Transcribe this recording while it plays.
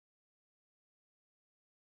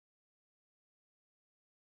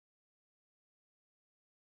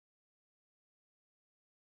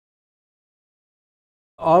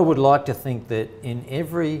I would like to think that in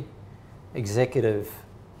every executive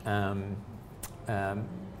team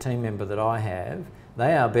member that I have,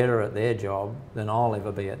 they are better at their job than I'll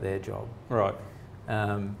ever be at their job. Right.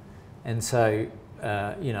 And so,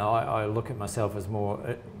 you know, I look at myself as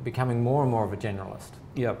becoming more and more of a generalist.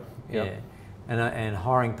 Yep. Yep. Yeah. And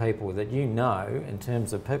hiring people that you know, in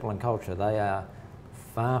terms of people and culture, they are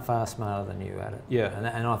far, far smarter than you at it. Yeah.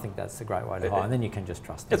 And I think that's the great way to hire. And then you can just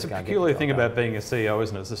trust them. It's a peculiar thing about being a CEO,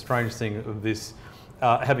 isn't it? It's the strange thing of this,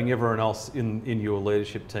 having everyone else in your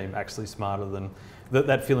leadership team actually smarter than,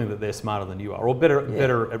 that feeling that they're smarter than you are, or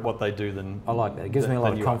better at what they do than. I like that. It gives me a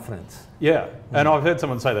lot of confidence. Yeah. And I've heard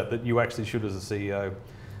someone say that you actually should, as a CEO,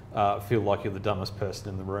 feel like you're the dumbest person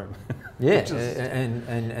in the room. Yeah,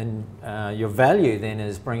 and your value then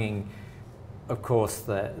is bringing, of course,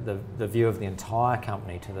 the view of the entire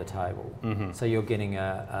company to the table. Mm-hmm. So you're getting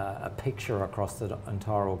a picture across the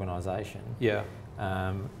entire organisation. Yeah.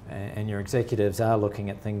 And your executives are looking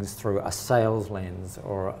at things through a sales lens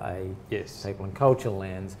or a people and culture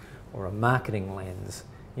lens or a marketing lens,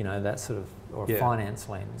 you know, that sort of, or a finance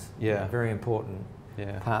lens. Yeah. You know, very important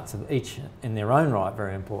parts of each, in their own right,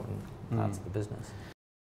 very important parts of the business.